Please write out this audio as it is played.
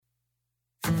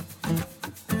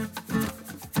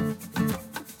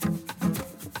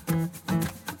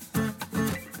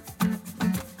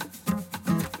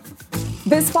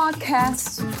This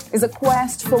podcast is a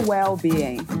quest for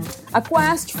well-being, a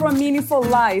quest for a meaningful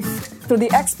life through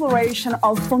the exploration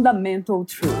of fundamental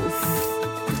truth.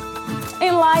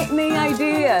 Enlightening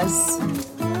ideas,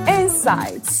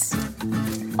 insights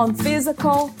on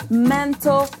physical,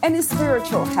 mental, and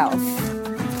spiritual health.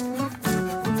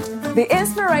 The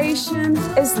inspiration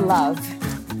is love.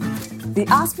 The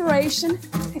aspiration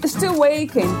is to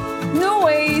awaken new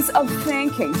ways of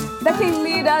thinking that can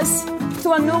lead us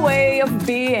to a new way of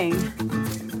being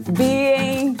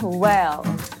well.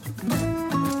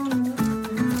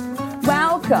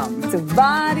 Welcome to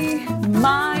Body,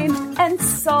 Mind, and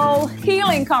Soul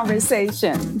Healing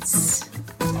Conversations.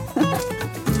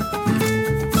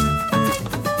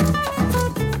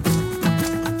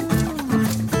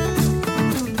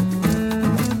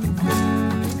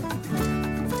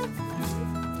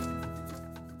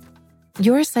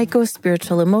 Your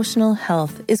psycho-spiritual emotional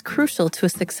health is crucial to a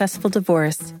successful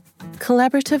divorce.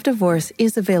 Collaborative divorce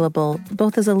is available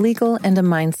both as a legal and a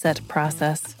mindset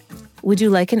process. Would you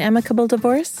like an amicable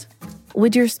divorce?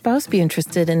 Would your spouse be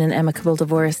interested in an amicable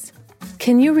divorce?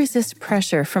 Can you resist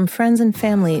pressure from friends and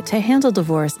family to handle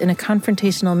divorce in a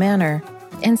confrontational manner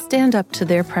and stand up to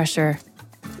their pressure?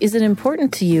 Is it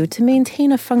important to you to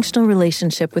maintain a functional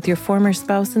relationship with your former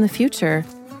spouse in the future?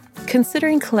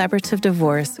 Considering collaborative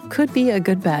divorce could be a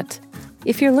good bet.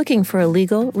 If you're looking for a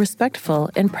legal,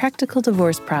 respectful, and practical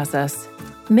divorce process,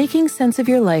 making sense of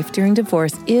your life during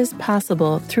divorce is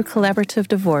possible through collaborative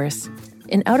divorce,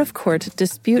 an out-of-court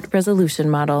dispute resolution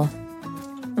model.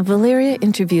 Valeria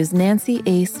interviews Nancy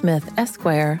A. Smith,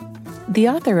 Esquire, the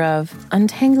author of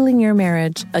Untangling Your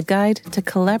Marriage, A Guide to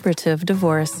Collaborative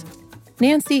Divorce.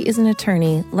 Nancy is an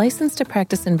attorney licensed to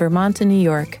practice in Vermont and New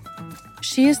York.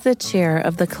 She is the chair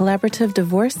of the Collaborative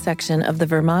Divorce section of the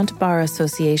Vermont Bar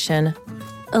Association,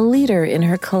 a leader in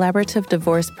her Collaborative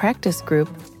Divorce Practice Group,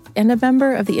 and a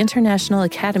member of the International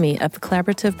Academy of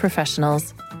Collaborative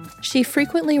Professionals. She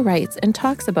frequently writes and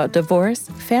talks about divorce,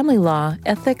 family law,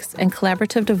 ethics, and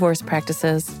collaborative divorce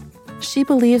practices. She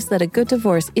believes that a good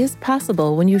divorce is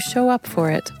possible when you show up for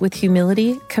it with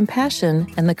humility, compassion,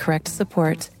 and the correct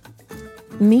support.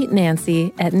 Meet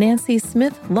Nancy at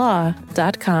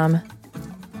nancysmithlaw.com.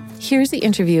 Here's the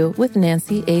interview with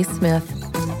Nancy A. Smith.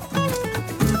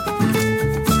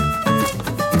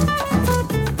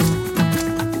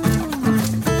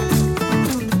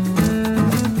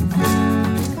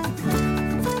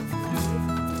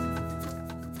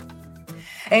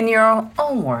 In your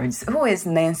own words, who is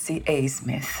Nancy A.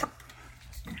 Smith?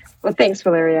 Well, thanks,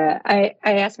 Valeria. I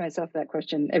ask myself that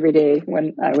question every day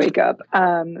when I wake up.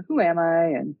 Who am I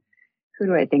and who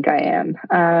do I think I am?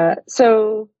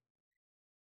 So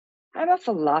I'm a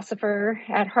philosopher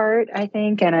at heart, I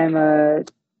think, and I'm a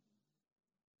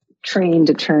trained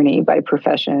attorney by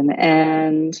profession.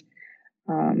 And,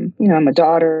 I'm a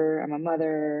daughter, I'm a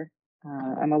mother,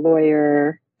 I'm a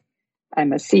lawyer,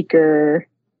 I'm a seeker.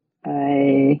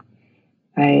 I'm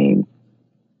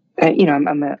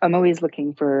always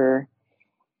looking for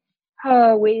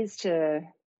ways to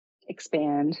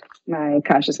expand my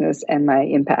consciousness and my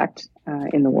impact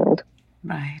in the world.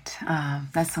 Right.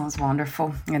 That sounds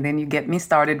wonderful. And then you get me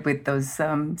started with those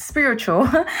spiritual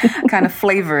kind of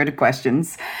flavored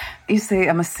questions. You say,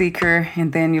 I'm a seeker,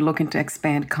 and then you're looking to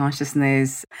expand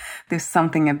consciousness. There's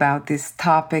something about this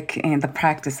topic and the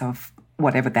practice of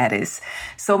whatever that is.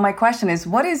 So my question is,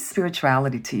 what is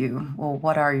spirituality to you? Well,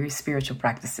 what are your spiritual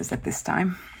practices at this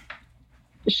time?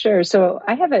 Sure. So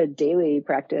I have a daily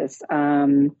practice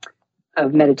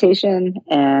of meditation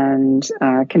and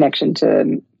connection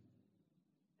to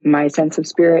my sense of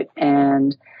spirit.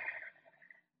 And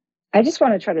I just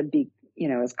want to try to be,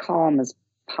 as calm as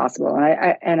possible.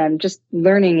 And I'm just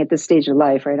learning at this stage of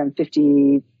life, right? I'm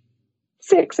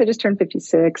 56. I just turned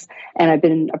 56, and I've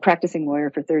been a practicing lawyer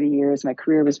for 30 years. My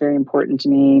career was very important to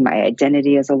me. My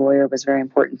identity as a lawyer was very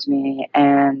important to me.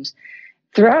 And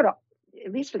throughout,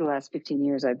 at least for the last 15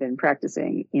 years, I've been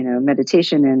practicing,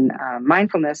 meditation and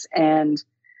mindfulness, and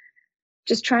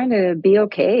just trying to be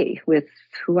okay with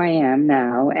who I am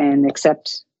now and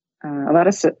accept a lot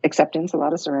of acceptance, a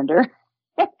lot of surrender,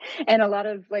 and a lot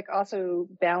of also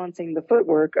balancing the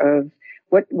footwork of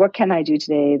what can I do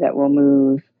today that will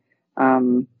move,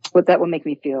 that will make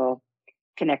me feel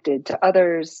connected to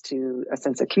others, to a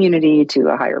sense of community, to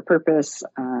a higher purpose.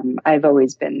 I've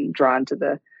always been drawn to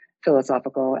the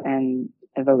philosophical, and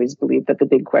I've always believed that the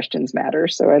big questions matter.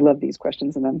 So I love these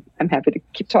questions, and I'm happy to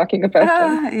keep talking about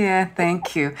them. Yeah,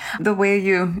 thank you. The way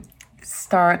you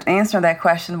start answering that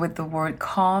question with the word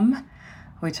calm,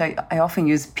 which I often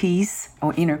use peace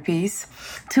or inner peace,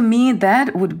 to me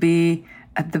that would be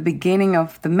at the beginning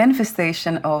of the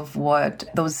manifestation of what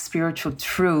those spiritual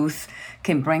truth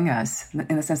can bring us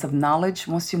in the sense of knowledge.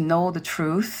 Once you know the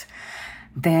truth,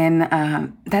 then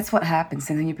that's what happens.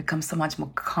 And then you become so much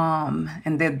more calm.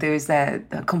 And then there's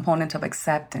that component of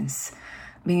acceptance,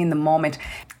 being in the moment.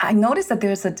 I noticed that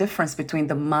there's a difference between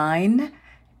the mind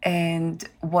and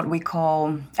what we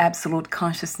call absolute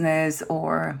consciousness,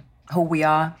 or who we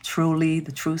are truly,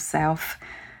 the true self.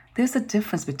 There's a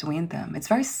difference between them. It's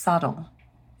very subtle,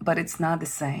 but it's not the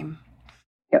same.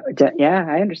 Yeah,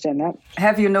 I understand that.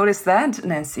 Have you noticed that,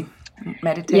 Nancy?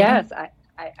 Meditating? Yes,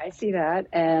 I see that.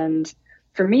 And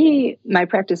for me, my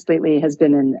practice lately has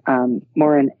been in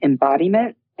more an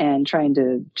embodiment and trying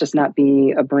to just not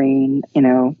be a brain,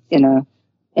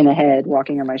 in a head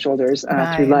walking on my shoulders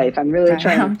through life. I'm really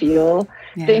trying to feel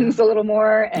things a little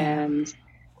more. And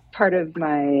part of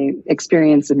my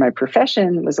experience in my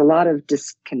profession was a lot of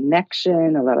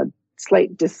disconnection, a lot of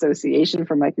slight dissociation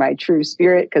from like my true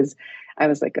spirit, because I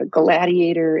was like a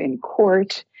gladiator in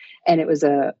court, and it was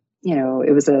a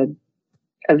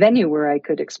venue where I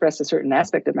could express a certain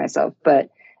aspect of myself. But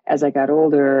as I got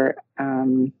older,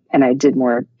 and I did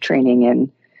more training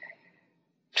in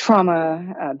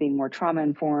trauma, being more trauma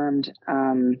informed,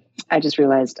 I just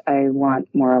realized I want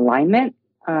more alignment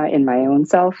in my own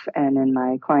self and in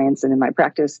my clients and in my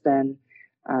practice than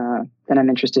I'm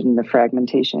interested in the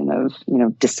fragmentation of,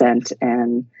 dissent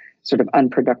and sort of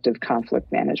unproductive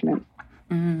conflict management.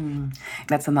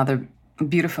 That's another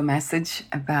beautiful message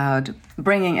about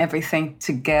bringing everything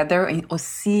together, or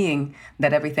seeing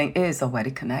that everything is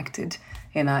already connected,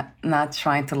 and not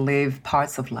trying to live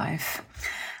parts of life.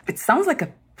 It sounds like a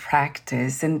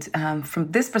practice, and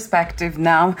from this perspective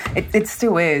now, it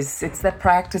still is. It's that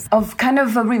practice of kind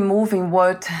of removing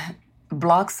what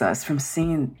blocks us from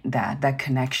seeing that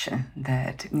connection,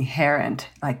 that inherent,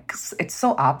 like it's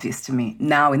so obvious to me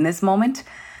now in this moment.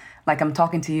 Like I'm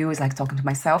talking to you is like talking to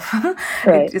myself.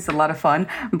 Right. It's a lot of fun.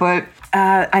 But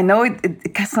I know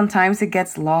it sometimes it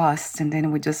gets lost, and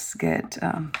then we just get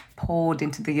pulled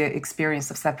into the experience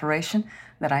of separation,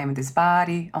 that I am this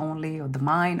body only or the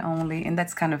mind only. And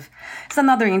that's it's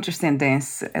another interesting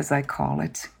dance, as I call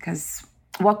it, because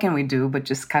what can we do but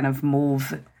just kind of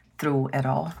move through it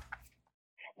all?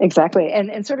 Exactly.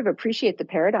 And sort of appreciate the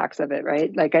paradox of it,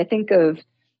 right? Like I think of,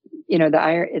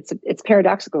 it's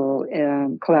paradoxical,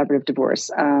 collaborative divorce,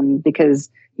 because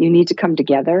you need to come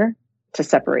together to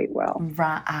separate well.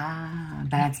 Right.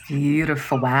 That's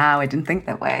beautiful. Wow. I didn't think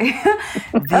that way.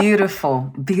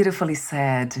 Beautiful. Beautifully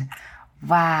said.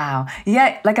 Wow.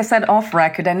 Yeah, like I said off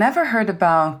record, I never heard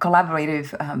about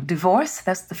collaborative divorce.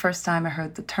 That's the first time I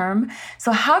heard the term.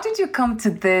 So how did you come to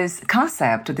this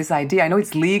concept, or this idea? I know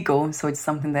it's legal, so it's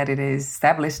something that it is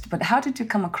established, but how did you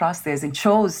come across this and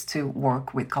chose to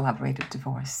work with collaborative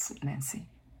divorce, Nancy?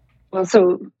 Well,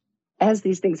 so as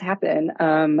these things happen,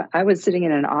 I was sitting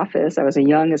in an office. I was a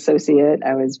young associate.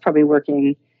 I was probably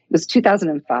working, it was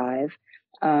 2005.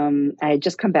 I had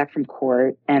just come back from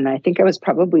court, and I think I was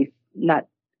probably not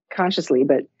consciously,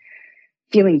 but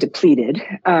feeling depleted,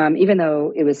 even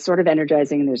though it was sort of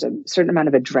energizing. There's a certain amount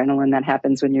of adrenaline that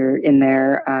happens when you're in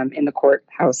there, in the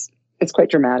courthouse. It's quite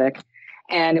dramatic.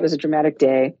 And it was a dramatic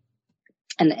day.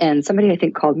 And somebody, I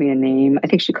think, called me a name. I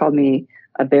think she called me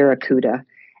a barracuda.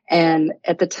 And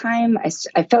at the time,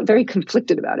 I felt very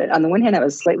conflicted about it. On the one hand, I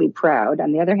was slightly proud.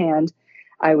 On the other hand,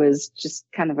 I was just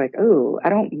kind of like, oh, I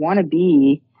don't want to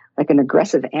be like an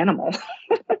aggressive animal.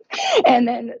 And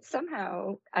then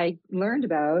somehow I learned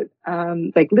about,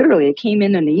 literally it came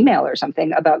in an email or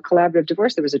something about collaborative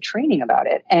divorce. There was a training about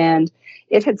it, and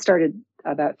it had started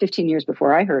about 15 years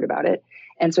before I heard about it.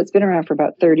 And so it's been around for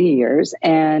about 30 years,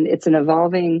 and it's an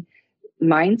evolving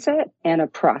mindset and a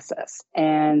process.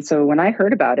 And so when I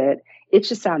heard about it, it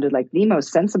just sounded like the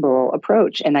most sensible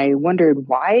approach. And I wondered,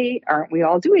 why aren't we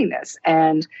all doing this?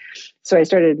 And so I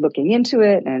started looking into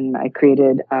it, and I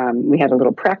created, we had a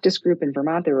little practice group in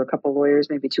Vermont. There were a couple lawyers,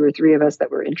 maybe 2 or 3 of us, that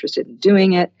were interested in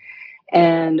doing it.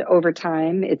 And over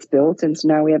time, it's built. And so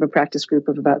now we have a practice group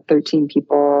of about 13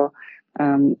 people.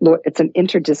 It's an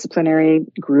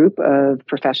interdisciplinary group of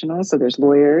professionals. So there's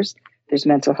lawyers, there's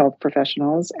mental health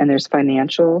professionals, and there's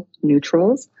financial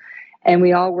neutrals. And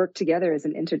we all work together as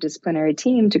an interdisciplinary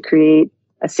team to create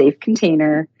a safe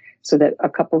container so that a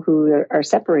couple who are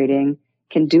separating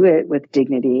can do it with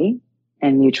dignity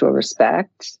and mutual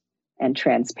respect and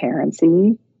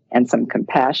transparency and some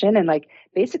compassion, and like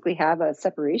basically have a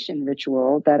separation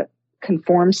ritual that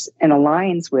conforms and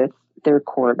aligns with their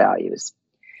core values.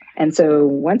 And so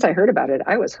once I heard about it,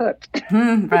 I was hooked.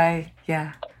 Right.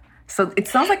 Yeah. So it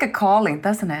sounds like a calling,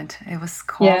 doesn't it? It was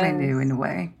calling you in a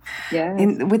way. Yeah.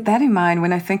 With that in mind,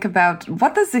 when I think about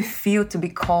what does it feel to be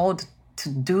called to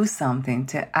do something,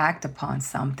 to act upon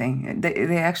something,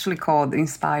 they actually call it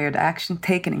inspired action,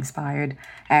 taking inspired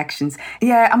actions.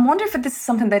 Yeah, I'm wondering if this is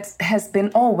something that has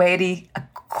been already a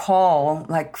call,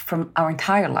 like from our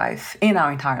entire life, in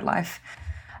our entire life.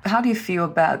 How do you feel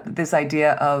about this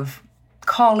idea of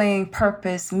calling,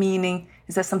 purpose, meaning?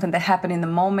 Is that something that happened in the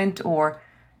moment, or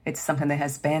it's something that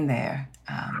has been there?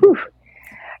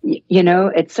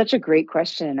 It's such a great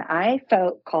question. I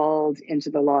felt called into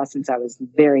the law since I was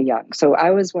very young. So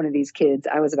I was one of these kids.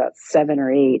 I was about 7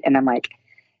 or 8. And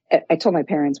I told my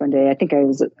parents one day, I think I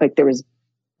was like, there was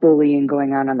bullying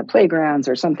going on the playgrounds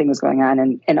or something was going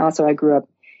on. And also I grew up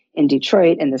in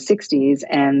Detroit in the 60s,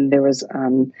 and there was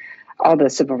all the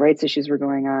civil rights issues were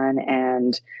going on.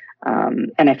 And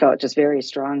I felt just very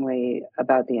strongly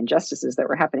about the injustices that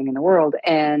were happening in the world.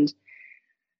 And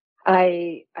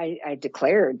I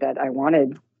declared that I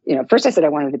wanted, first I said I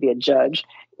wanted to be a judge,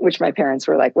 which my parents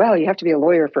were like, well, you have to be a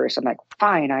lawyer first. I'm like,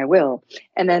 fine, I will.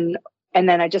 And then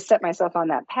I just set myself on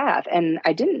that path, and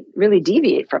I didn't really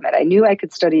deviate from it. I knew I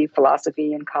could study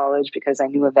philosophy in college because I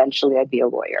knew eventually I'd be a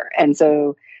lawyer. And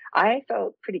so I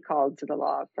felt pretty called to the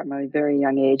law from a very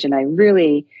young age. And I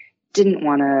really didn't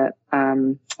want to,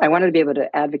 I wanted to be able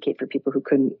to advocate for people who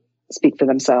couldn't speak for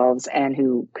themselves and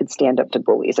who could stand up to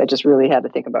bullies. I just really had to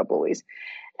think about bullies.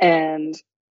 And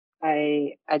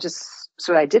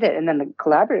so I did it. And then the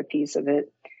collaborative piece of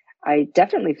it, I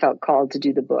definitely felt called to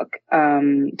do the book,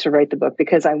 to write the book,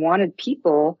 because I wanted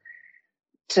people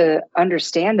to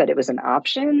understand that it was an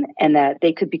option and that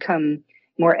they could become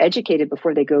more educated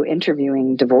before they go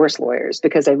interviewing divorce lawyers,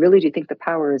 because I really do think the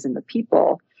power is in the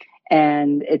people.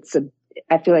 And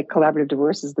I feel like collaborative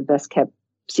divorce is the best kept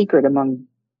secret among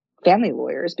family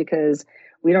lawyers, because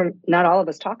not all of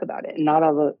us talk about it, and not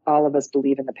all of us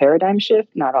believe in the paradigm shift.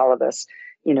 Not all of us,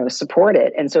 support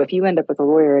it. And so if you end up with a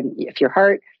lawyer, and if your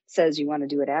heart says you want to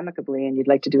do it amicably and you'd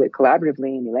like to do it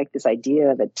collaboratively, and you like this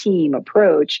idea of a team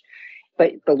approach,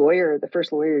 but the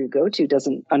first lawyer you go to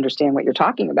doesn't understand what you're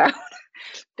talking about,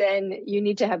 then you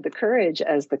need to have the courage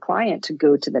as the client to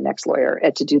go to the next lawyer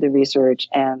and to do the research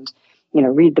and,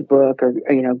 read the book or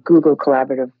Google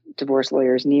collaborative divorce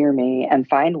lawyers near me and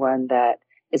find one that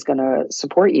is going to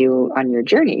support you on your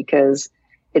journey, because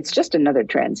it's just another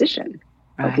transition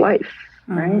of life,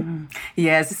 right?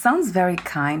 Yes, it sounds very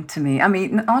kind to me. I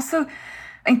mean, also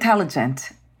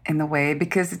intelligent in a way,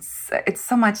 because it's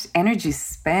so much energy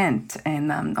spent, and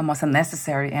almost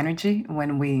unnecessary energy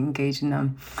when we engage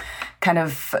in kind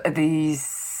of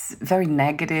these very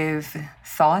negative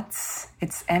thoughts.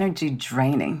 It's energy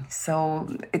draining. So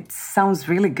it sounds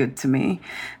really good to me,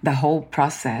 the whole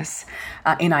process,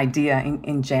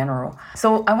 in general.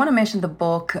 So I want to mention the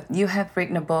book. You have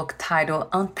written a book titled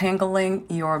Untangling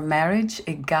Your Marriage,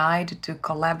 A Guide to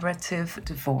Collaborative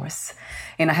Divorce.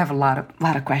 And I have a lot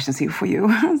of questions here for you.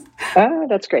 Oh,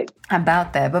 that's great.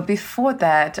 About that. But before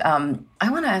that, I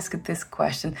want to ask you this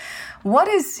question. What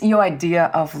is your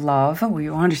idea of love, or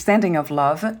your understanding of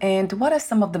love, and what are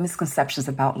some of the misconceptions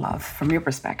about love from your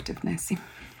perspective, Nancy?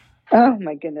 Oh,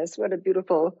 my goodness. What a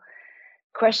beautiful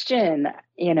question.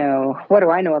 What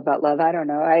do I know about love? I don't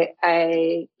know.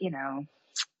 I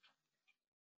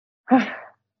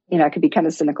could be kind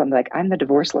of cynical and be like, I'm the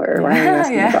divorce lawyer. Why are you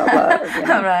asking about love?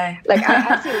 All right. Like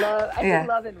I see love. I see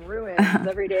love in ruins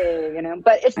every day.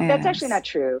 But that's actually not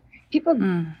true.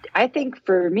 People, I think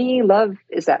for me, love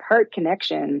is that heart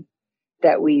connection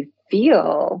that we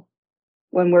feel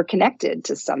when we're connected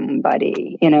to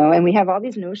somebody. And we have all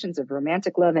these notions of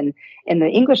romantic love, and the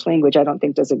English language, I don't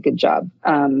think does a good job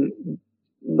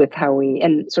with how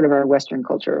and sort of our Western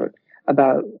culture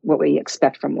about what we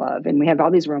expect from love. And we have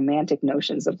all these romantic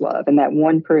notions of love, and that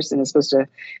one person is supposed to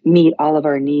meet all of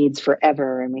our needs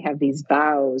forever. And we have these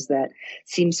vows that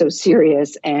seem so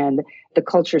serious, and the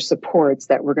culture supports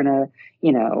that we're going to,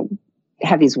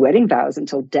 have these wedding vows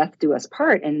until death do us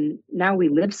part. And now we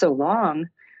live so long,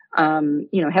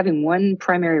 having one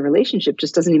primary relationship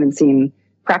just doesn't even seem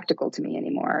practical to me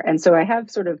anymore. And so I have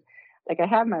I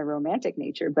have my romantic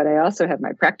nature, but I also have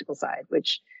my practical side,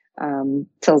 which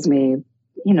tells me,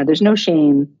 there's no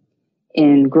shame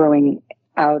in growing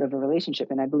out of a relationship.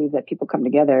 And I believe that people come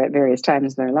together at various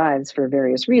times in their lives for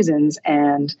various reasons.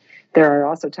 And there are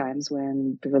also times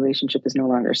when the relationship is no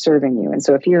longer serving you. And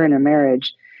so if you're in a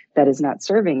marriage that is not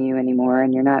serving you anymore,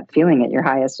 and you're not feeling at your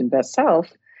highest and best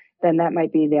self, then that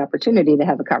might be the opportunity to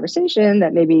have a conversation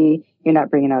that maybe you're not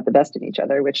bringing out the best in each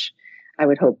other, which I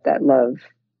would hope that love,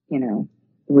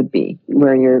 would be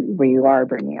where you are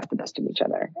bringing out the best of each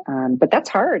other. But that's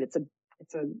hard. It's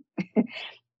a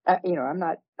I'm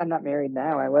not married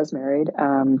now. I was married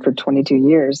for 22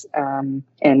 years.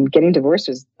 And getting divorced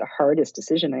was the hardest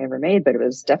decision I ever made, but it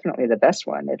was definitely the best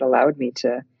one. It allowed me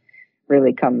to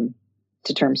really come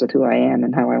to terms with who I am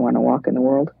and how I want to walk in the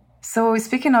world. So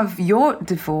speaking of your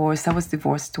divorce, I was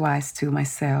divorced twice too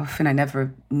myself, and I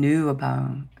never knew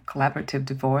about collaborative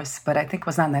divorce, but I think it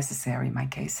was not necessary in my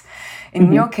case.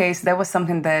 In your case, that was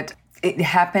something that it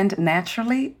happened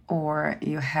naturally, or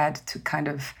you had to kind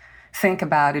of think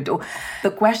about it.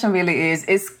 The question really is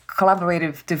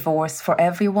collaborative divorce for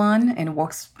everyone and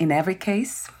works in every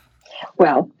case?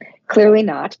 Well, clearly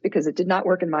not, because it did not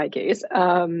work in my case.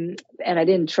 And I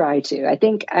didn't try to. I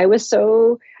think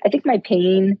my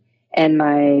pain and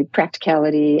my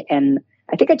practicality, and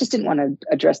I think I just didn't want to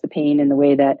address the pain in the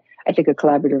way that I think a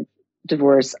collaborative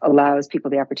divorce allows people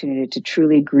the opportunity to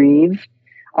truly grieve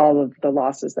all of the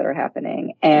losses that are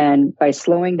happening. And by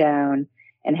slowing down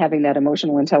and having that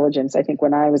emotional intelligence, I think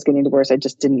when I was getting divorced, I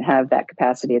just didn't have that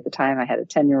capacity at the time. I had a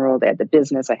 10-year-old, I had the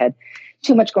business, I had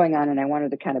too much going on, and I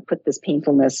wanted to kind of put this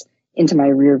painfulness into my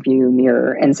rear view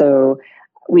mirror. And so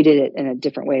we did it in a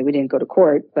different way. We didn't go to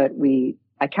court, but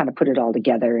I kind of put it all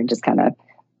together and just kind of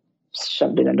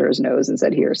shoved it under his nose and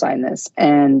said, here, sign this.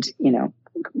 And,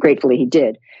 gratefully he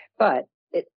did. But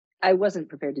I wasn't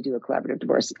prepared to do a collaborative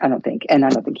divorce, I don't think. And I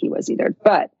don't think he was either.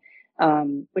 But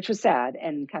which was sad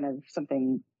and kind of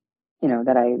something,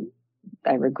 that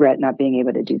I regret not being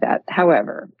able to do that.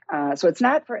 However, so it's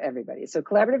not for everybody. So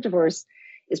collaborative divorce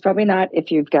is probably not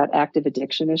if you've got active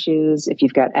addiction issues, if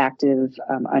you've got active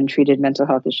untreated mental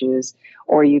health issues,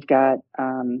 or you've got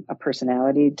a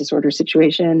personality disorder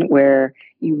situation where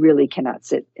you really cannot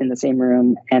sit in the same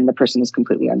room and the person is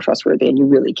completely untrustworthy and you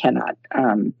really cannot,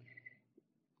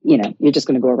 you're just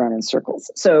going to go around in circles.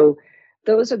 So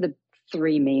those are the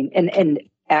three main, and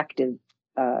active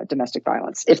domestic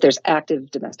violence. If there's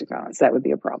active domestic violence, that would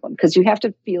be a problem because you have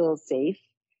to feel safe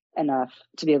enough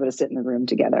to be able to sit in the room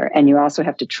together. And you also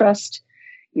have to trust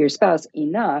your spouse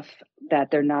enough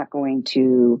that they're not going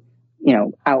to,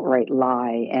 outright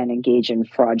lie and engage in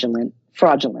fraudulent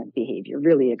behavior,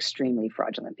 really extremely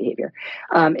fraudulent behavior.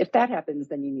 If that happens,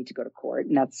 then you need to go to court,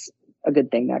 and that's a good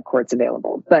thing that court's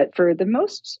available. But for the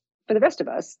rest of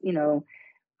us,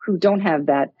 who don't have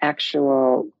that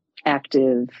actual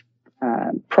active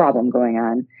problem going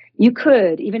on, you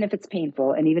could, even if it's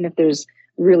painful and even if there's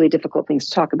really difficult things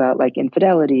to talk about, like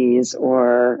infidelities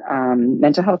or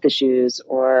mental health issues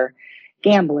or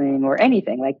gambling or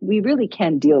anything, like we really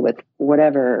can deal with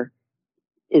whatever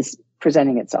is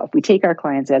presenting itself. We take our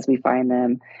clients as we find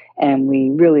them, and we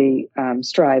really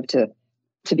strive to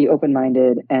be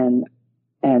open-minded and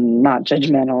not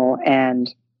judgmental,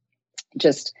 and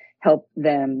just help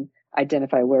them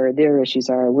identify where their issues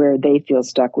are, where they feel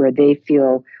stuck, where they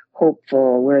feel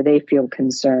hopeful, where they feel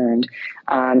concerned,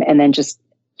 and then just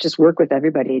work with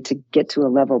everybody to get to a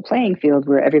level playing field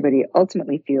where everybody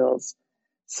ultimately feels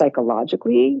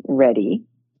psychologically ready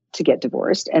to get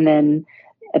divorced. And then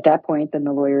at that point, then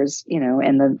the lawyers,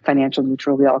 and the financial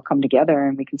neutral, we all come together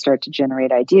and we can start to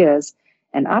generate ideas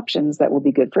and options that will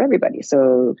be good for everybody.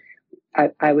 So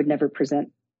I would never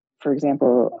present, for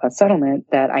example, a settlement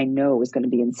that I know is going to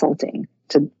be insulting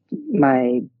to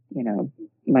my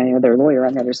other lawyer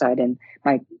on the other side and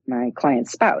my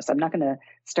client's spouse. I'm not going to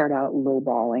start out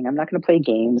lowballing. I'm not going to play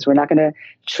games. We're not going to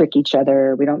trick each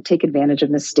other. We don't take advantage of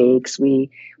mistakes. We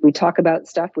talk about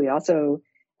stuff. We also,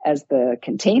 as the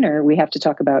container, we have to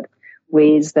talk about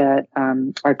ways that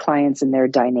our clients and their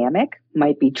dynamic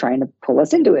might be trying to pull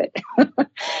us into it.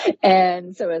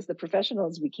 And so as the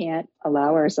professionals, we can't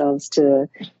allow ourselves to,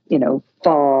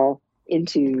 fall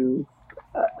into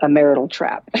a marital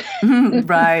trap.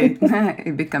 Right.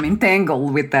 You become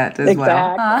entangled with that as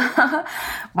well.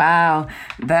 Wow.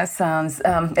 That sounds,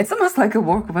 it's almost like a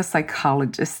work of a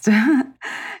psychologist.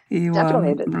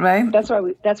 Definitely. Right. That's why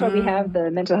we have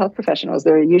the mental health professionals.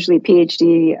 They're usually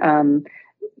PhD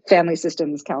family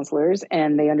systems counselors,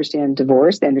 and they understand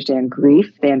divorce, they understand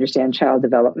grief, they understand child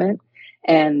development,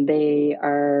 and they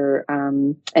are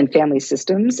and family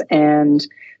systems, and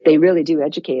they really do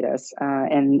educate us.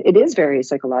 And it is very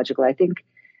psychological. I think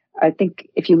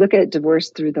if you look at divorce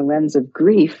through the lens of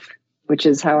grief, which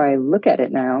is how I look at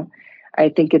it now, I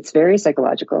think it's very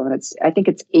psychological, and I think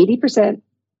it's 80%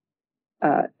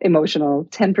 emotional,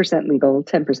 10% legal,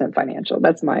 10% financial.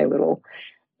 That's my little,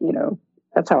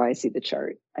 that's how I see the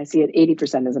chart. I see it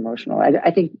 80% as emotional.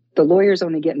 I think the lawyers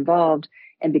only get involved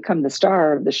and become the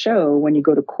star of the show when you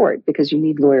go to court, because you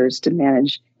need lawyers to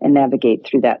manage and navigate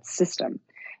through that system.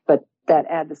 But that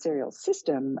adversarial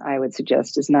system, I would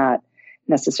suggest, is not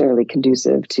necessarily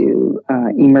conducive to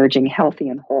emerging healthy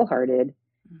and wholehearted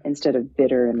instead of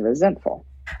bitter and resentful.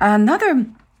 Another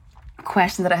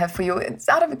question that I have for you, it's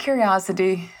out of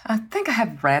curiosity. I think I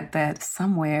have read that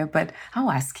somewhere, but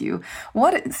I'll ask you,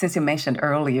 since you mentioned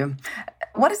earlier,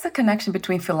 what is the connection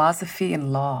between philosophy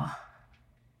and law?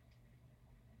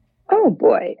 Oh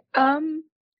boy. I'm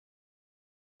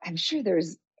sure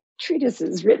there's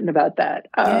treatises written about that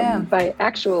by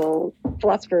actual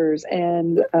philosophers.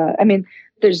 And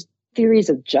there's theories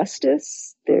of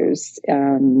justice. There's,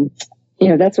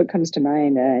 that's what comes to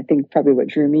mind. I think probably what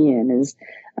drew me in is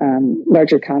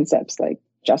larger concepts like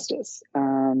justice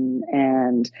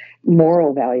and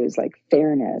moral values like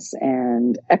fairness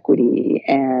and equity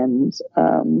and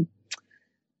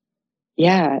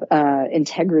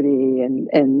integrity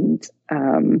and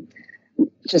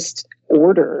just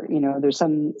order. There's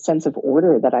some sense of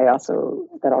order that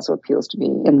also appeals to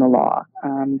me in the law,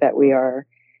 that we are,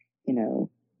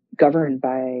 governed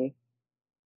by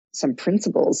some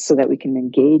principles so that we can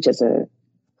engage as a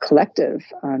collective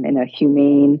in a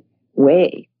humane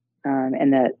way,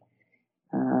 and that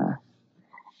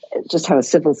just how a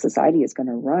civil society is going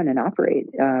to run and operate,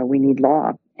 we need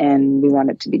law, and we want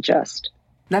it to be just.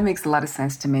 That makes a lot of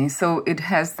sense to me. So it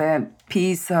has that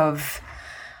piece of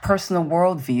personal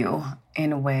worldview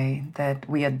in a way that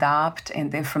we adopt,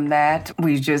 and then from that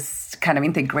we just kind of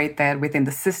integrate that within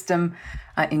the system,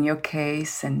 in your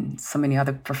case and so many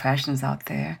other professions out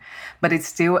there. But it's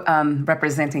still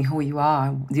representing who you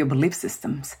are, your belief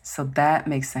systems. So that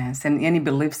makes sense. And any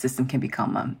belief system can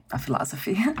become a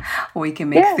philosophy, or we can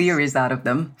make theories out of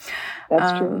them.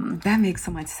 That's true. That makes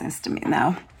so much sense to me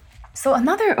now. So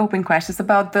another open question is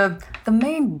about the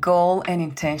main goal and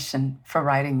intention for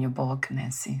writing your book,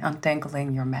 Nancy,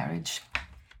 Untangling Your Marriage.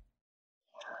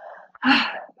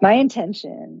 My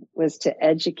intention was to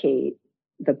educate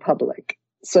the public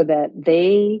so that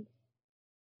they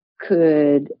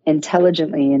could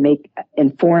intelligently and make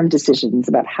informed decisions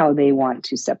about how they want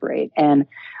to separate. And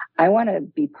I want to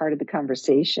be part of the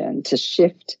conversation to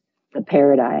shift the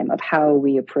paradigm of how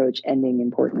we approach ending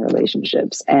important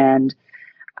relationships. And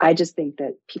I just think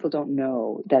that people don't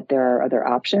know that there are other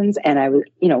options. And I was,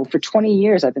 for 20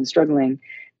 years, I've been struggling,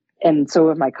 and so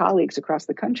have my colleagues across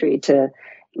the country, to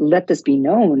let this be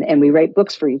known. And we write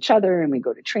books for each other and we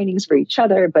go to trainings for each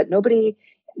other, but nobody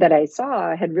that I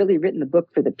saw had really written the book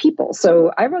for the people.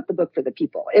 So I wrote the book for the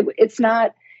people. It's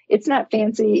not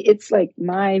fancy. It's like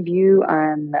my view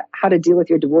on how to deal with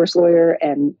your divorce lawyer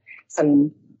and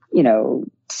some,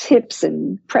 tips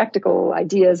and practical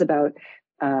ideas about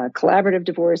collaborative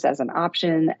divorce as an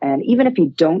option. And even if you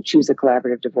don't choose a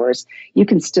collaborative divorce, you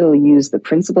can still use the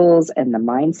principles and the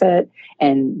mindset,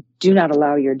 and do not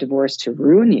allow your divorce to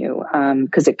ruin you,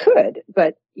 because it could,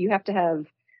 but you have to have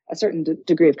a certain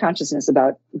degree of consciousness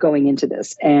about going into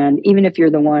this. And even if you're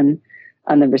the one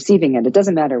on the receiving end, it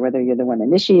doesn't matter whether you're the one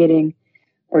initiating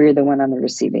or you're the one on the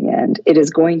receiving end. It is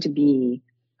going to be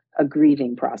a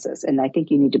grieving process. And I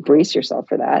think you need to brace yourself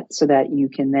for that so that you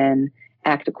can then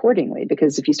act accordingly.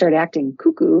 Because if you start acting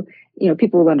cuckoo,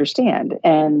 people will understand.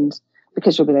 And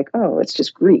because you'll be like, oh, it's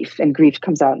just grief. And grief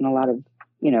comes out in a lot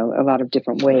of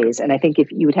different ways. And I think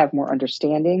if you would have more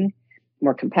understanding,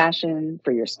 more compassion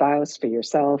for your spouse, for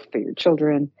yourself, for your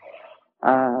children,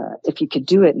 if you could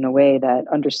do it in a way that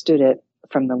understood it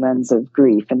from the lens of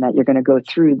grief, and that you're going to go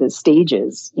through the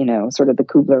stages, sort of the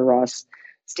Kubler-Ross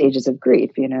stages of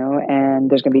grief, and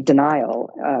there's going to be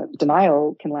denial.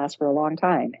 Denial can last for a long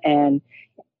time. And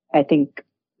I think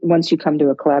once you come to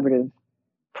a collaborative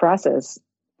process,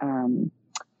 even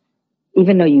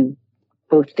though you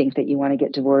both think that you want to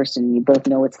get divorced and you both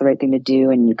know it's the right thing to do,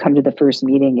 and you come to the first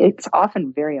meeting, it's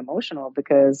often very emotional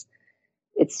because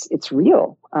it's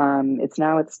real.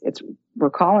 We're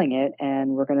calling it,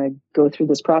 and we're going to go through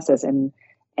this process and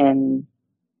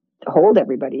hold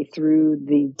everybody through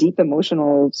the deep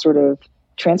emotional sort of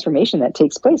transformation that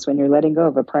takes place when you're letting go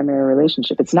of a primary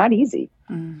relationship. It's not easy.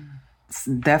 It's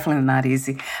definitely not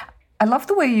easy. I love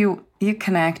the way you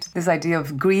connect this idea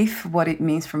of grief, what it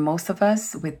means for most of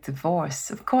us, with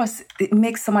divorce. Of course, it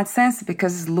makes so much sense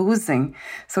because it's losing.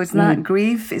 So it's not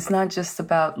grief. It's not just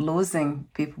about losing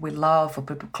people we love or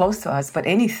people close to us, but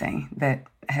anything that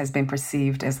has been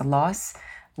perceived as a loss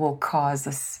will cause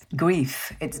us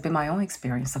grief. It's been my own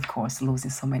experience, of course, losing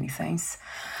so many things.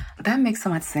 That makes so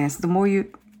much sense. The more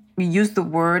you use the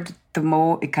word, the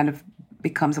more it kind of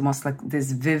becomes almost like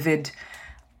this vivid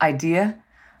idea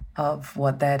of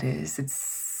what that is. It's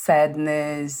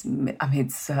sadness.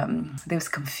 There's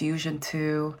confusion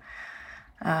too.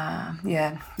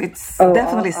 It's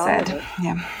definitely sad.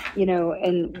 Yeah.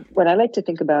 And what I like to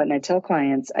think about, and I tell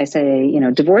clients, I say,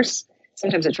 divorce,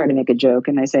 sometimes I try to make a joke,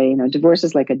 and I say, divorce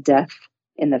is like a death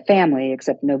in the family,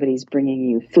 except nobody's bringing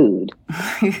you food.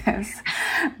 Yes,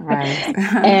 right.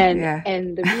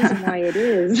 And the reason why it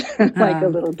is like a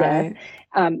little death,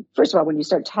 right. First of all, when you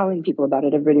start telling people about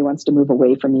it, everybody wants to move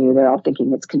away from you. They're all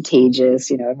thinking it's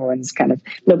contagious. Everyone's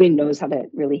nobody knows how to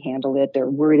really handle it. They're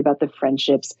worried about the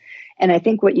friendships. And I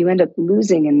think what you end up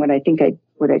losing, and what I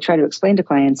try to explain to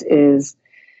clients, is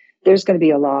there's going to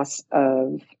be a loss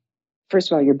of,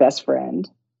 first of all, your best friend,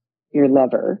 your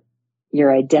lover,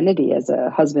 your identity as a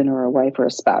husband or a wife or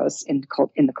a spouse in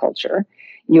the culture,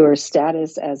 your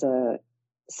status as a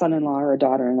son-in-law or a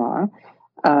daughter-in-law.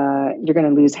 You're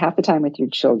going to lose half the time with your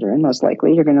children, most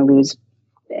likely. You're going to lose,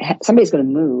 somebody's going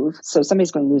to move, so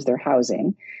somebody's going to lose their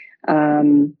housing.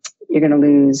 You're going to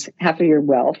lose half of your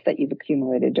wealth that you've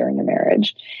accumulated during the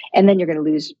marriage. And then you're going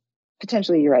to lose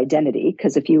potentially your identity,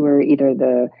 because if you were either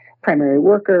the primary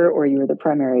worker or you were the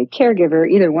primary caregiver,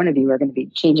 either one of you are going to be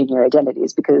changing your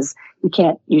identities, because you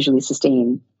can't usually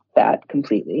sustain that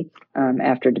completely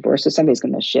after divorce. So somebody's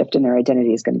going to shift and their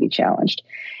identity is going to be challenged.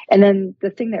 And then the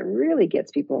thing that really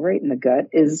gets people right in the gut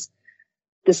is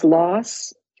this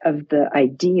loss of the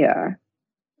idea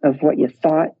of what you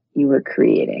thought you were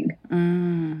creating.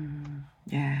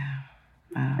 Yeah.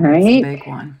 Right? It's a big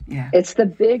one. Yeah. It's the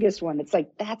biggest one. It's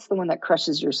like, that's the one that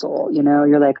crushes your soul.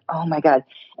 You're like, oh my God.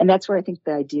 And that's where I think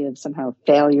the idea of somehow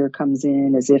failure comes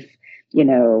in, as if,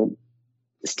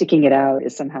 sticking it out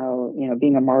is somehow,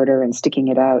 being a martyr and sticking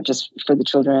it out just for the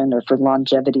children or for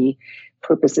longevity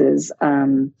purposes.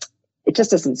 It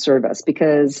just doesn't serve us,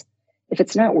 because if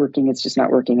it's not working, it's just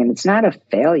not working. And it's not a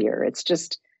failure. It's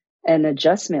just an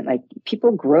adjustment. Like,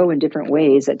 people grow in different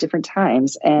ways at different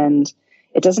times, and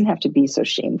it doesn't have to be so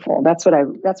shameful. That's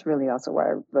really also why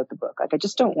I wrote the book. Like, I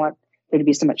just don't want there to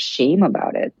be so much shame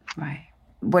about it. Right.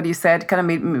 What you said kind of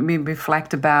made me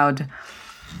reflect about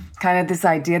kind of this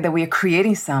idea that we are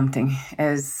creating something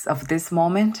as of this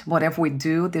moment. Whatever we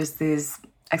do, there's this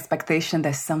expectation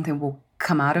that something will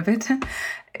come out of it.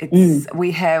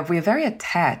 We are very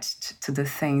attached to the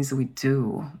things we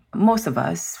do. Most of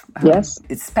us. Yes.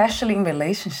 Especially in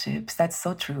relationships. That's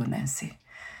so true, Nancy.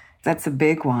 That's a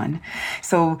big one.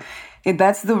 So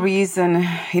that's the reason,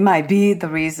 it might be the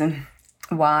reason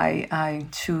why I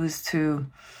choose to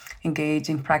engage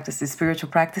in spiritual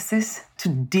practices, to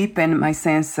deepen my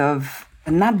sense of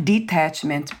not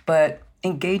detachment, but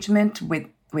engagement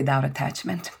without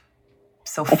attachment.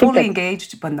 So fully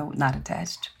engaged, but not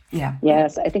attached. Yeah.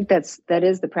 Yes, I think that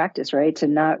is the practice, right?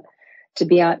 To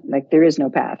be on, like, there is no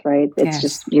path, right? It's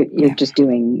just, you're just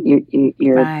doing,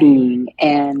 you're right. being.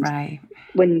 And right.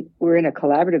 When we're in a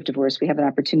collaborative divorce, we have an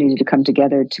opportunity to come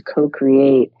together to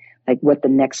co-create, like, what the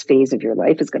next phase of your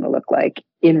life is going to look like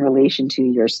in relation to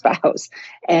your spouse.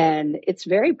 And it's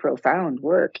very profound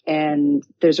work. And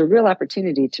there's a real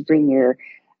opportunity to bring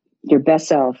your best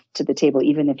self to the table,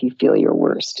 even if you feel your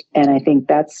worst. And I think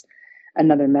that's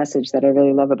another message that I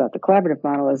really love about the collaborative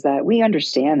model, is that we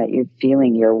understand that you're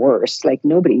feeling your worst. Like,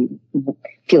 nobody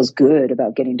feels good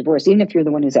about getting divorced, even if you're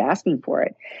the one who's asking for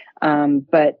it.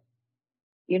 But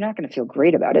you're not going to feel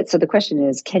great about it. So the question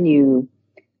is, can you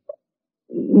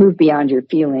move beyond your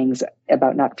feelings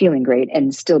about not feeling great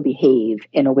and still behave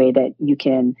in a way that you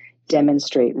can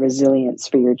demonstrate resilience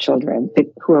for your children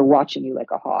who are watching you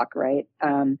like a hawk, right?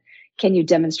 Can you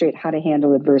demonstrate how to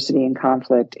handle adversity and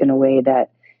conflict in a way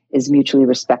that is mutually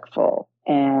respectful?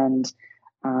 And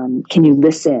can you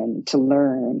listen to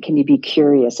learn? Can you be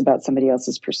curious about somebody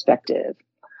else's perspective?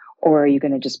 Or are you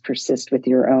going to just persist with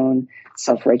your own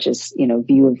self-righteous,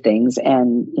 view of things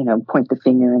and, point the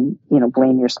finger and,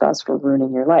 blame your spouse for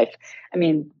ruining your life? I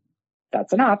mean,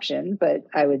 that's an option, but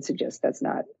I would suggest that's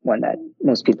not one that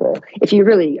most people, if you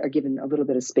really are given a little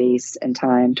bit of space and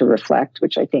time to reflect,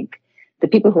 which I think the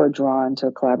people who are drawn to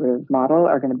a collaborative model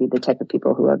are going to be the type of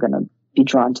people who are going to be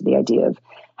drawn to the idea of,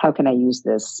 how can I use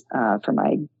this for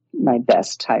my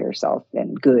best higher self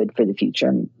and good for the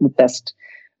future, the best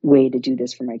way to do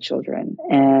this for my children.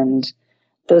 And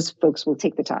those folks will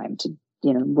take the time to,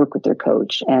 work with their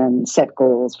coach and set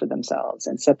goals for themselves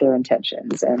and set their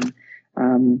intentions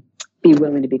and be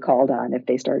willing to be called on if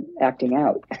they start acting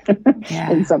out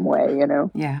in some way,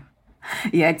 Yeah.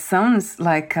 Yeah, it sounds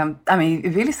like,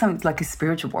 it really sounds like a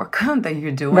spiritual work that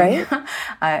you're doing. Right?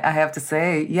 I have to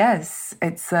say, yes,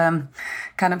 it's kind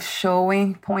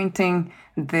of pointing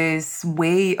this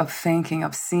way of thinking,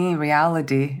 of seeing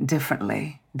reality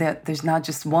differently. That there's not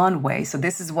just one way. So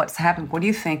this is what's happening. What do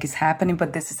you think is happening?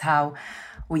 But this is how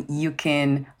you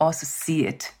can also see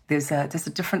it. There's a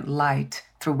different light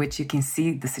through which you can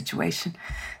see the situation.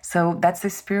 So that's a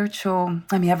spiritual,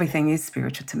 everything is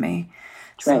spiritual to me.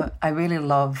 So right. I really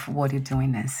love what you're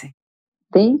doing, Nancy.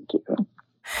 Thank you.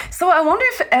 So I wonder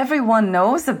if everyone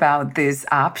knows about this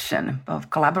option of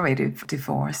collaborative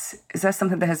divorce. Is that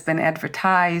something that has been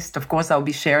advertised? Of course, I'll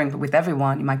be sharing with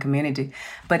everyone in my community,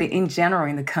 but in general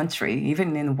in the country,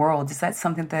 even in the world, is that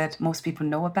something that most people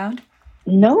know about?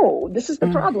 No, this is the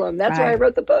problem. That's why I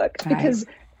wrote the book, because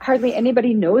hardly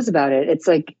anybody knows about it. It's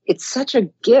like, it's such a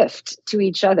gift to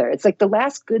each other. It's like the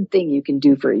last good thing you can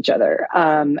do for each other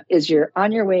is you're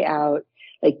on your way out,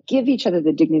 like give each other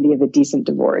the dignity of a decent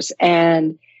divorce.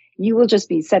 And you will just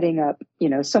be setting up,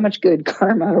 so much good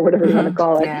karma or whatever you want to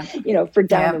call it, for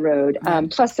down the road,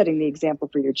 plus setting the example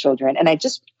for your children. And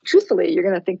truthfully, you're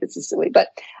going to think this is silly, but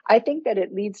I think that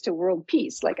it leads to world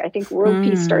peace. Like I think world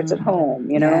peace starts at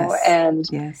home, and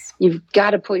you've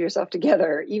got to pull yourself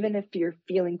together, even if you're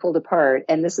feeling pulled apart.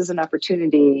 And this is an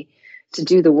opportunity to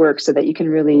do the work so that you can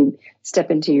really step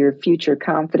into your future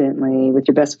confidently with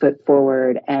your best foot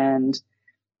forward and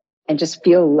just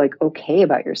feel like okay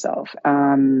about yourself.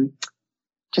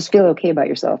 Just feel okay about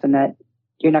yourself, and that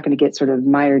you're not going to get sort of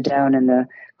mired down in the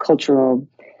cultural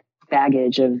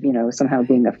baggage of, somehow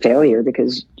being a failure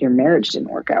because your marriage didn't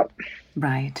work out.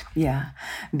 Right. Yeah.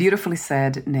 Beautifully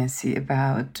said, Nancy,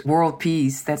 about world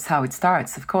peace. That's how it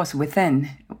starts, of course, within.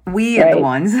 We are the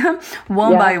ones,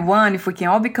 one by one. If we can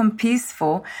all become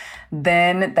peaceful,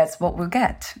 then that's what we'll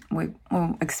get. We'll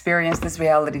experience this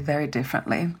reality very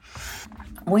differently.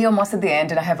 We're almost at the end,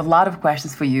 and I have a lot of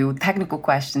questions for you, technical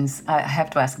questions. I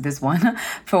have to ask this one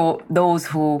for those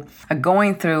who are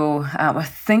going through, or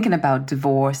thinking about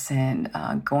divorce and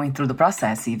going through the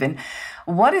process even.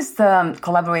 What is the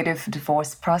collaborative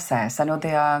divorce process? I know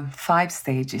there are 5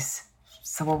 stages,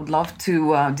 so I would love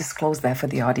to disclose that for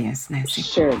the audience, Nancy.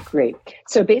 Sure, great.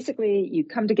 So basically, you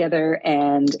come together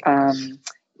and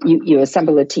you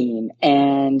assemble a team,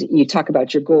 and you talk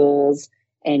about your goals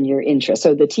and your interests.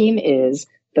 So the team is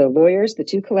the lawyers, the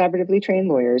 2 collaboratively trained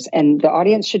lawyers, and the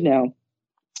audience should know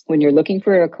when you're looking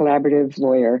for a collaborative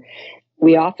lawyer,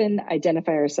 we often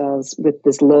identify ourselves with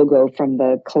this logo from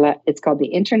it's called the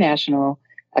International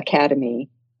Academy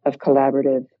of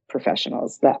Collaborative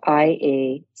Professionals, the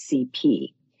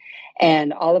IACP.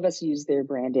 And all of us use their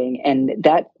branding, and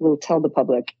that will tell the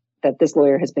public that this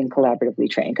lawyer has been collaboratively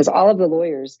trained, because all of the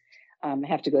lawyers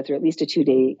have to go through at least a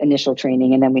 2-day initial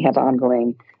training, and then we have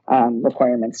ongoing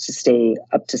requirements to stay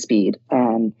up to speed,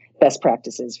 best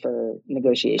practices for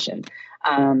negotiation.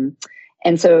 And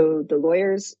so the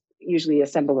lawyers usually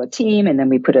assemble a team, and then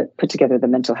we put together the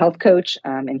mental health coach.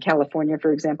 In California,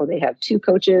 for example, they have 2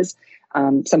 coaches.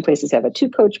 Some places have a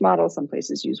 2-coach model. Some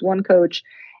places use 1 coach.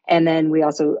 And then we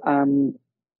also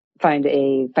find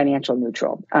a financial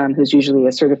neutral, who's usually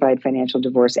a certified financial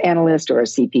divorce analyst or a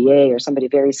CPA or somebody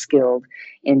very skilled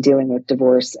in dealing with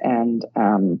divorce and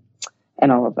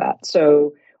all of that.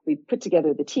 So we put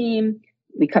together the team,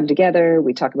 we come together,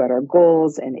 we talk about our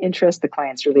goals and interests. The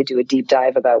clients really do a deep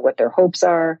dive about what their hopes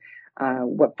are,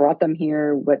 what brought them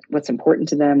here, what's important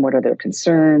to them, what are their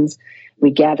concerns. We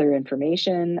gather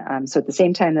information. So at the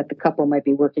same time that the couple might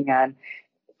be working on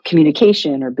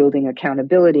communication or building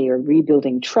accountability or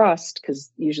rebuilding trust,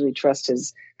 because usually trust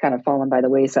has kind of fallen by the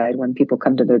wayside when people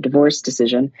come to their divorce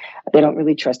decision. They don't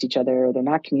really trust each other. They're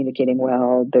not communicating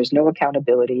well. There's no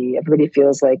accountability. Everybody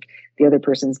feels like the other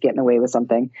person's getting away with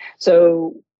something.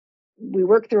 So we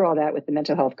work through all that with the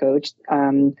mental health coach.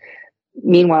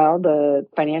 Meanwhile, the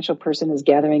financial person is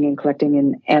gathering and collecting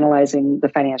and analyzing the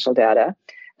financial data.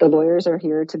 The lawyers are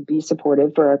here to be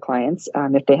supportive for our clients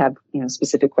if they have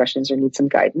specific questions or need some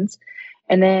guidance.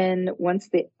 And then once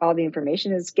all the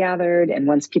information is gathered, and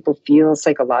once people feel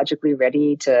psychologically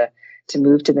ready to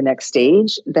move to the next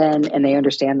stage, and they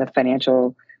understand the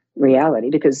financial reality,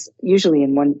 because usually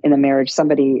in a marriage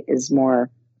somebody is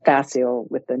more facile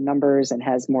with the numbers and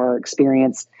has more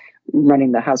experience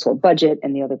running the household budget,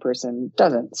 and the other person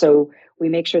doesn't. So we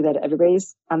make sure that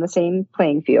everybody's on the same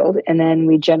playing field, and then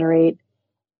we generate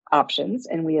options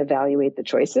and we evaluate the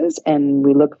choices, and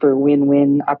we look for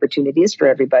win-win opportunities for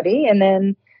everybody. And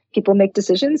then people make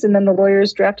decisions, and then the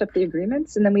lawyers draft up the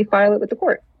agreements, and then we file it with the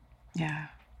court. Yeah.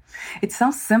 It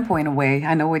sounds simple in a way.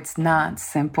 I know it's not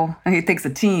simple. It takes a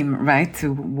team, right,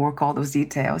 to work all those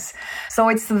details. So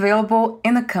it's available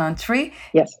in the country.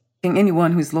 Yes.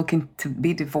 Anyone who's looking to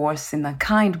be divorced in a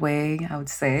kind way, I would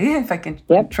say, if I can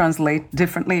translate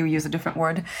differently or use a different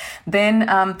word,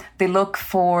 then they look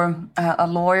for a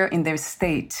lawyer in their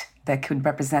state that could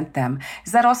represent them.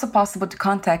 Is that also possible to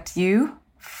contact you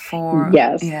for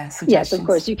suggestions? Yes, of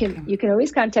course. You can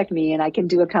always contact me, and I can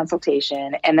do a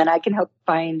consultation, and then I can help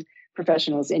find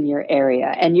professionals in your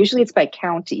area. And usually it's by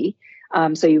county.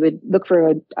 So you would look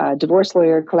for a divorce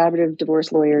lawyer, collaborative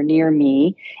divorce lawyer near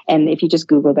me. And if you just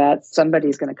Google that,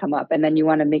 somebody's going to come up. And then you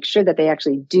want to make sure that they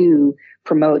actually do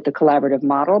promote the collaborative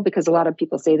model, because a lot of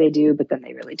people say they do, but then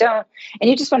they really don't. And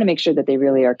you just want to make sure that they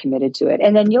really are committed to it.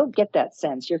 And then you'll get that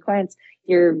sense. Your clients,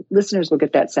 your listeners will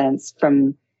get that sense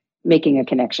from making a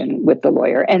connection with the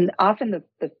lawyer. And often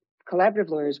the collaborative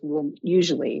lawyers will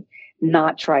usually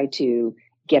not try to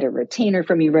get a retainer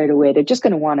from you right away. They're just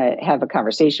going to want to have a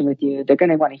conversation with you. They're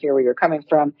going to want to hear where you're coming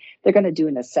from. They're going to do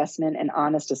an assessment, an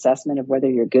honest assessment of whether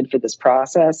you're good for this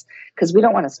process, because we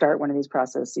don't want to start one of these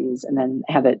processes and then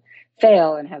have it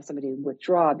fail and have somebody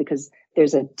withdraw, because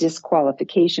there's a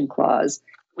disqualification clause,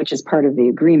 which is part of the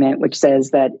agreement, which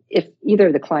says that if either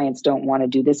of the clients don't want to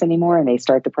do this anymore and they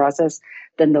start the process,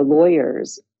 then the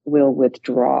lawyers will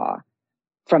withdraw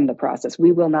from the process.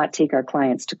 We will not take our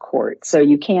clients to court. So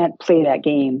you can't play that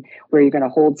game where you're going to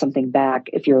hold something back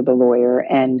if you're the lawyer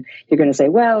and you're going to say,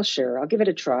 well, sure, I'll give it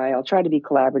a try. I'll try to be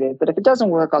collaborative, but if it doesn't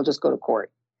work, I'll just go to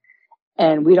court.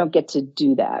 And we don't get to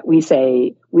do that. We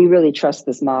say, we really trust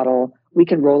this model. We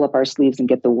can roll up our sleeves and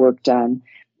get the work done.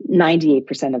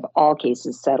 98% of all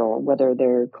cases settle, whether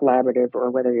they're collaborative or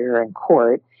whether you're in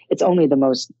court. It's only the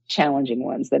most challenging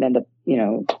ones that end up,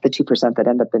 the 2% that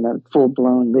end up in a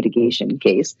full-blown litigation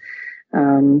case.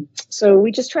 So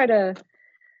we just try to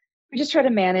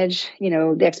manage,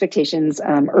 the expectations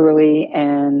early,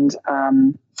 and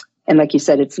like you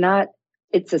said,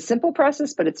 it's a simple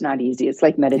process, but it's not easy. It's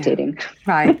like meditating.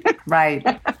 Yeah.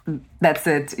 Right. That's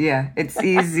it. Yeah, it's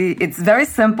easy. It's very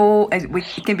simple. It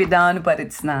can be done, but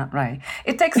it's not right.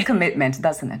 It takes commitment,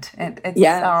 doesn't it? It's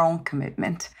our own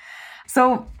commitment.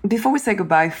 So before we say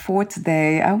goodbye for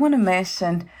today, I want to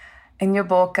mention in your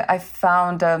book, I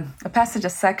found a passage, a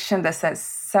section that says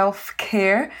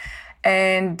self-care.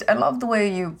 And I love the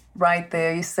way you write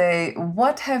there. You say,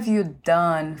 what have you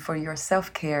done for your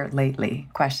self-care lately? ?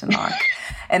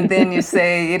 And then you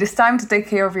say, it is time to take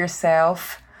care of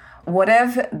yourself,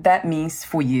 whatever that means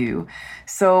for you.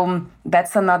 So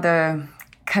that's another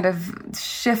kind of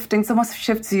shifting. It almost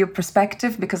shifts your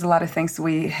perspective, because a lot of things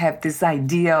we have this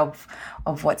idea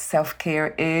of what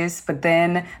self-care is, but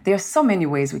then there are so many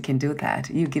ways we can do that.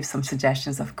 You give some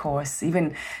suggestions, of course,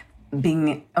 even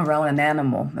being around an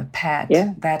animal, a pet,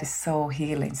 that is so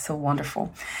healing, so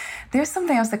wonderful. There's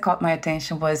something else that caught my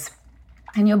attention was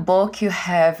in your book, you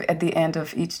have at the end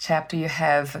of each chapter, you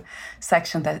have a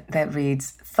section that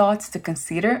reads thoughts to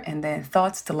consider, and then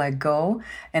thoughts to let go,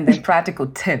 and then practical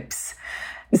tips.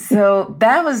 So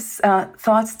that was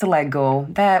thoughts to let go.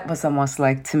 That was almost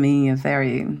like, to me, a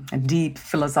very deep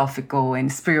philosophical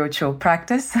and spiritual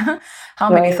practice. How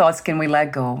many thoughts can we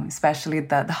let go, especially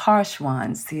the harsh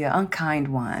ones, the unkind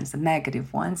ones, the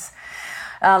negative ones?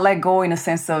 Let go in a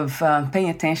sense of paying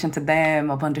attention to them,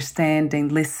 of understanding,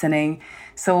 listening.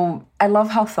 So I love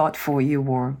how thoughtful you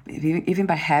were, even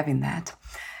by having that.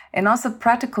 And also,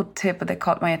 practical tip that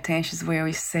caught my attention is where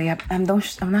you say, I'm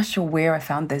not sure where I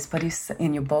found this, but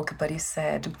in your book, but you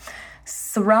said,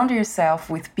 surround yourself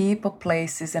with people,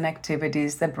 places, and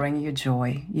activities that bring you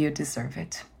joy. You deserve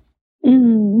it.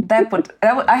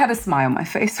 I had a smile on my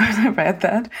face when I read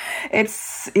that.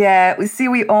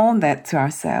 We own that to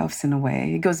ourselves in a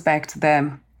way. It goes back to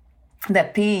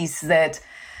that peace that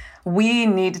we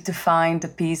need to find the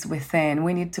peace within.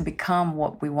 We need to become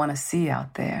what we want to see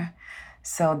out there.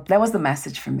 So that was the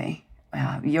message for me.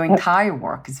 Your entire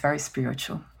work is very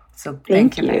spiritual. So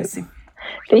thank you, Nancy.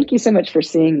 Thank you so much for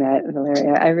seeing that,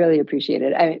 Valeria. I really appreciate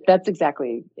it. That's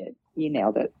exactly it. You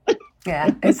nailed it.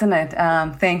 Yeah, isn't it?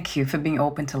 Thank you for being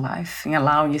open to life and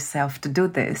allowing yourself to do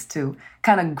this, to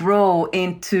kind of grow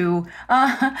into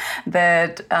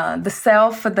the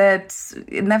self that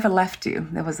it never left you.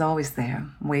 That was always there,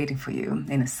 waiting for you,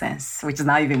 in a sense, which is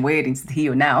not even waiting, it's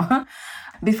here now.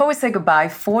 Before we say goodbye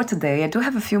for today, I do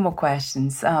have a few more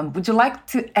questions. Would you like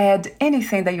to add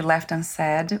anything that you left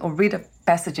unsaid, or read a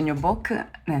passage in your book,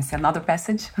 Nancy, another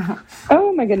passage?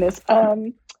 Oh, my goodness.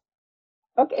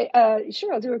 Okay,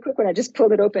 sure, I'll do a quick one. I just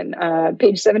pulled it open.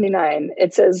 Page 79.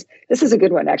 It says, this is a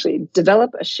good one, actually.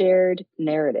 Develop a shared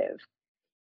narrative.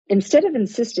 Instead of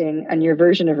insisting on your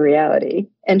version of reality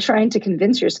and trying to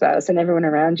convince your spouse and everyone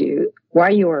around you why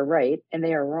you are right and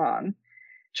they are wrong,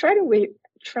 try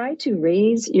to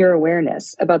raise your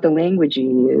awareness about the language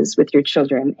you use with your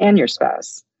children and your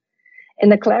spouse. In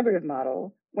the collaborative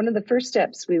model, one of the first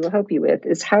steps we will help you with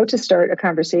is how to start a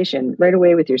conversation right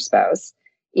away with your spouse,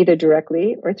 either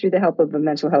directly or through the help of a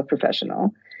mental health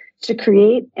professional, to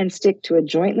create and stick to a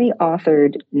jointly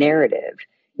authored narrative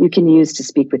you can use to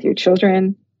speak with your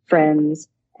children, friends,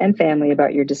 and family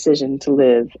about your decision to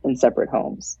live in separate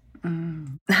homes.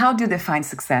 How do they find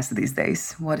success these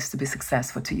days? What is to be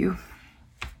successful to you?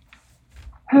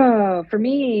 Oh, for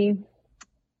me,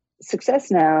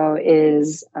 success now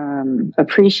is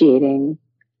appreciating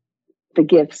the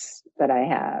gifts that I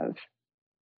have.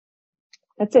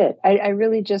 That's it. I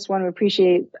really just want to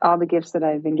appreciate all the gifts that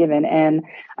I've been given, and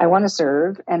I want to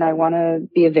serve, and I want to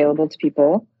be available to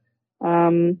people.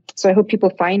 So I hope people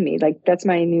find me. Like that's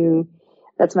my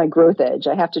growth edge.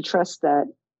 I have to trust that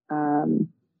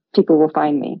people will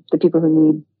find me. The people who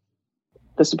need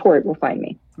the support will find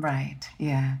me. Right.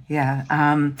 Yeah. Yeah.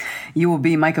 You will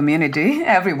be my community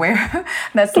everywhere.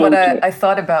 That's what I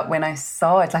thought about when I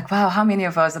saw it. Like, wow, how many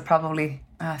of us are probably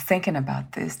thinking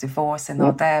about this divorce and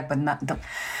all that, but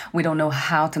we don't know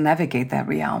how to navigate that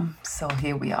realm. So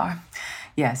here we are.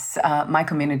 Yes. My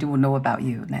community will know about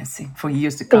you, Nancy. For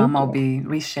years to come, I'll be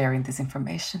resharing this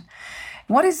information.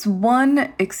 What is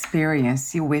one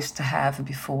experience you wish to have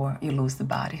before you lose the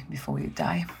body, before you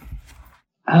die?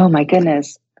 Oh my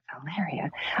goodness, Valeria!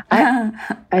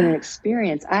 An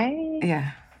experience.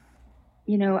 I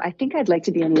think I'd like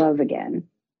to be in love again.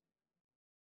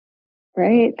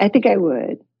 Right? I think I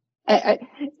would. That's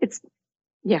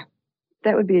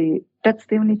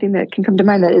the only thing that can come to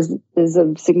mind that is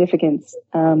of significance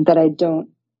that I don't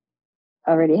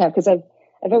already have, because I've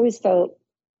always felt,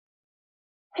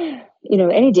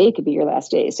 any day could be your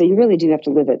last day, so you really do have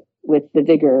to live it with the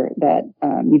vigor that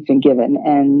you've been given,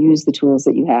 and use the tools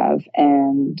that you have,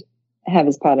 and have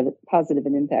as positive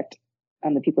an impact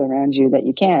on the people around you that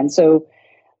you can. So,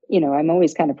 I'm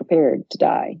always kind of prepared to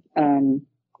die,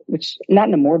 which not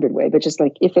in a morbid way, but just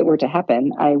like if it were to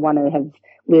happen, I want to have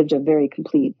lived a very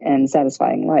complete and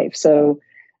satisfying life. So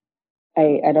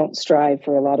I don't strive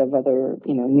for a lot of other,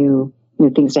 new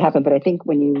things to happen. But I think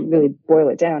when you really boil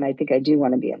it down, I think I do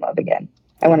want to be in love again.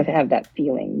 I want to have that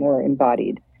feeling more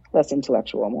embodied, less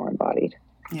intellectual, more embodied.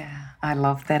 Yeah, I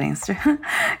love that answer.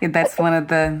 That's one of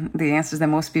the answers that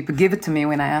most people give it to me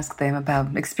when I ask them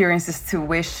about experiences to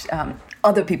wish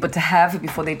other people to have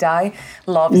before they die.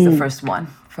 Love is the first one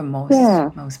for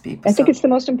most people. I think it's the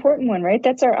most important one, right?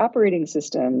 That's our operating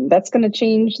system. That's going to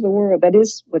change the world. That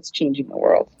is what's changing the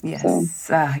world.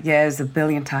 Yes. There's a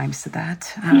billion times to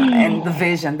that. And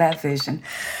that vision.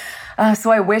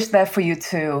 So I wish that for you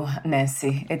too,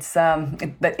 Nancy. It's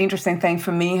the interesting thing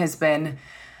for me has been,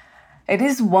 it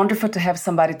is wonderful to have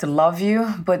somebody to love you,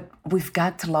 but we've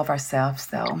got to love ourselves,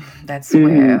 though. That's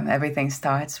where everything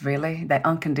starts, really. That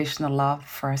unconditional love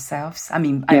for ourselves. I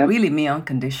mean, I really mean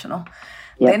unconditional.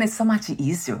 Yep. Then it's so much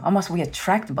easier. Almost we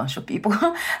attract a bunch of people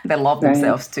that love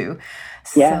themselves too.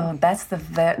 So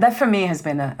that for me has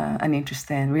been an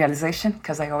interesting realization,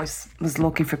 because I always was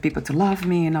looking for people to love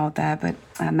me and all that. But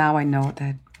now I know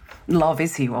that love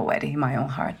is here already in my own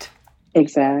heart.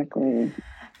 Exactly.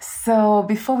 So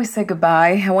before we say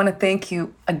goodbye, I want to thank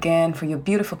you again for your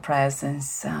beautiful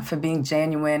presence, for being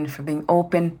genuine, for being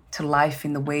open to life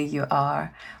in the way you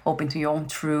are, open to your own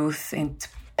truth, and to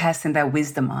passing that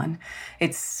wisdom on.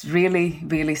 It's really,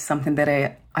 really something that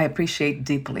I appreciate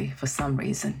deeply for some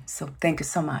reason. So thank you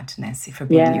so much, Nancy, for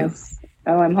being you.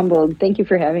 Oh, I'm humbled. Thank you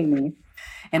for having me.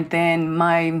 And then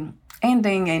my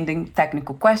ending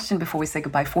technical question before we say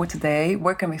goodbye for today.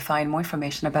 Where can we find more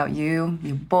information about you,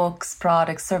 your books,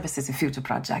 products, services, and future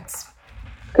projects?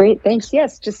 Great, thanks.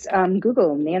 Yes, just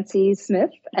Google Nancy Smith,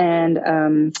 and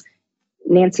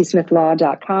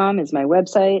NancySmithLaw.com is my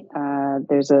website.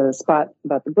 There's a spot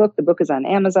about the book. The book is on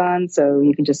Amazon, so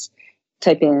you can just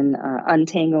type in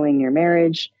Untangling Your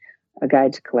Marriage, A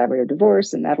Guide to Collaborative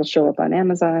Divorce, and that'll show up on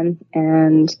Amazon.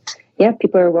 And yeah,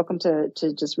 people are welcome to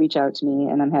just reach out to me,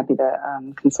 and I'm happy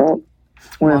to consult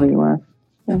wherever you are.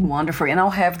 Wonderful. And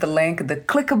I'll have the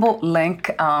clickable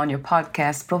link on your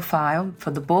podcast profile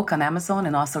for the book on Amazon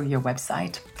and also your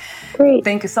website. Great.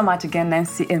 Thank you so much again,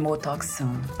 Nancy, and we'll talk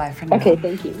soon. Bye for now. Okay,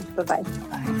 thank you. Bye-bye.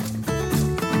 Bye.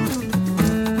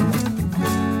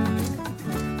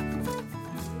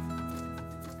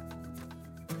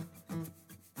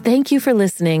 Thank you for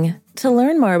listening. To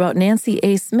learn more about Nancy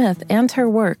A. Smith and her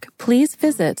work, please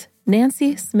visit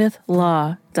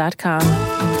NancySmithLaw.com.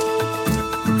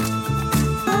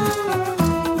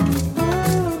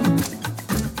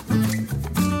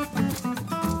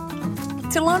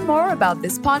 To learn more about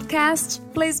this podcast,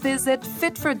 please visit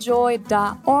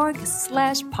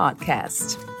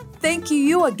fitforjoy.org/podcast. Thank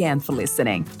you again for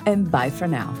listening, and bye for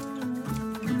now.